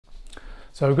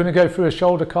So we're going to go through a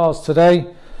shoulder cars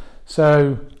today.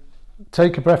 So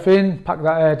take a breath in, pack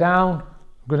that air down.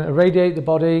 We're going to irradiate the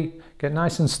body, get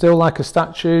nice and still like a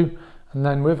statue, and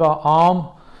then with our arm,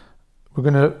 we're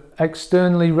going to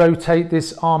externally rotate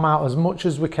this arm out as much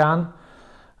as we can,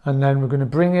 and then we're going to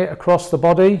bring it across the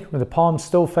body with the palm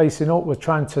still facing up. We're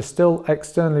trying to still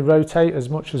externally rotate as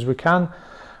much as we can,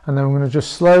 and then we're going to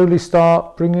just slowly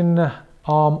start bringing the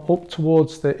arm up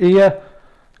towards the ear.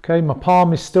 Okay, my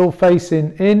palm is still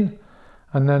facing in,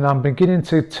 and then I'm beginning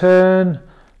to turn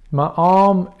my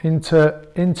arm into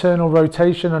internal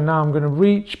rotation, and now I'm going to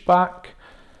reach back,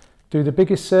 do the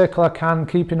biggest circle I can,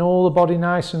 keeping all the body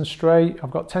nice and straight.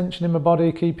 I've got tension in my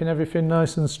body, keeping everything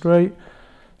nice and straight.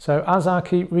 So as I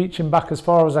keep reaching back as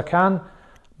far as I can,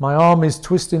 my arm is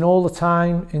twisting all the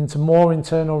time into more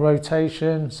internal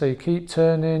rotation. So you keep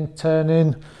turning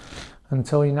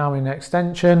until you're now in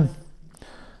extension.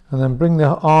 And then bring the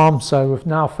arm, so we're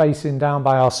now facing down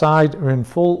by our side, we're in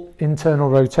full internal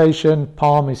rotation,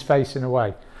 palm is facing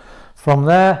away. From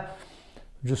there,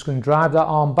 we're just going to drive that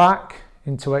arm back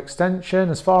into extension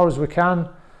as far as we can,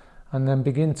 and then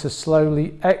begin to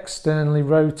slowly externally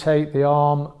rotate the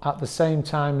arm at the same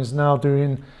time as now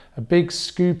doing a big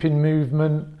scooping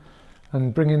movement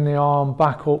and bringing the arm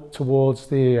back up towards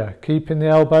the ear, keeping the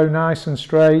elbow nice and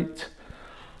straight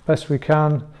best we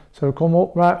can. So we'll come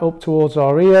up right up towards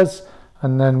our ears,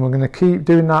 and then we're going to keep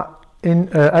doing that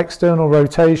external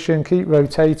rotation, keep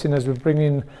rotating as we're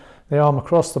bringing the arm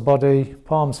across the body,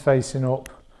 palms facing up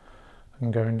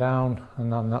and going down,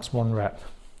 and then that's one rep.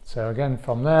 So again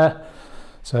from there,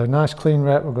 so nice clean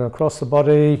rep, we'll go across the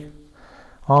body,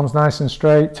 arms nice and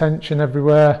straight, tension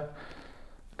everywhere.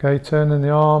 Okay, turning the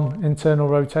arm, internal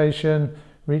rotation,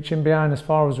 reaching behind as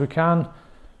far as we can,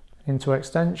 into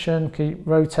extension, keep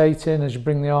rotating as you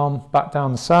bring the arm back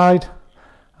down the side,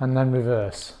 and then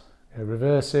reverse. Okay,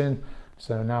 reversing,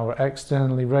 so now we're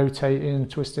externally rotating,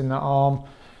 twisting that arm,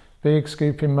 big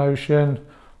scooping motion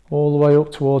all the way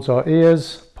up towards our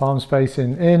ears, palms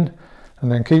facing in,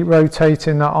 and then keep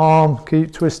rotating that arm,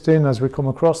 keep twisting as we come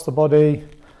across the body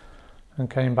and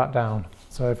came back down.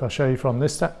 So if I show you from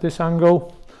this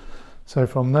angle, so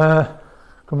from there,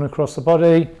 coming across the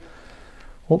body,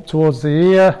 up towards the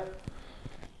ear,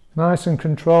 nice and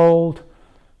controlled,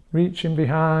 reaching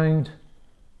behind,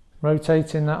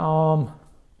 rotating that arm,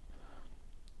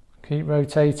 keep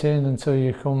rotating until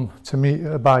you come to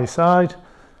meet by your side,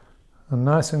 and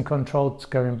nice and controlled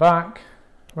going back,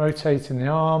 rotating the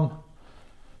arm.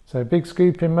 So big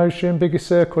scooping motion, biggest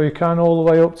circle you can, all the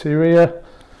way up to your ear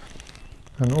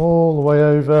and all the way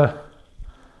over,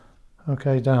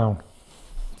 okay, down.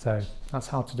 So that's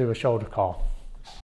how to do a shoulder call.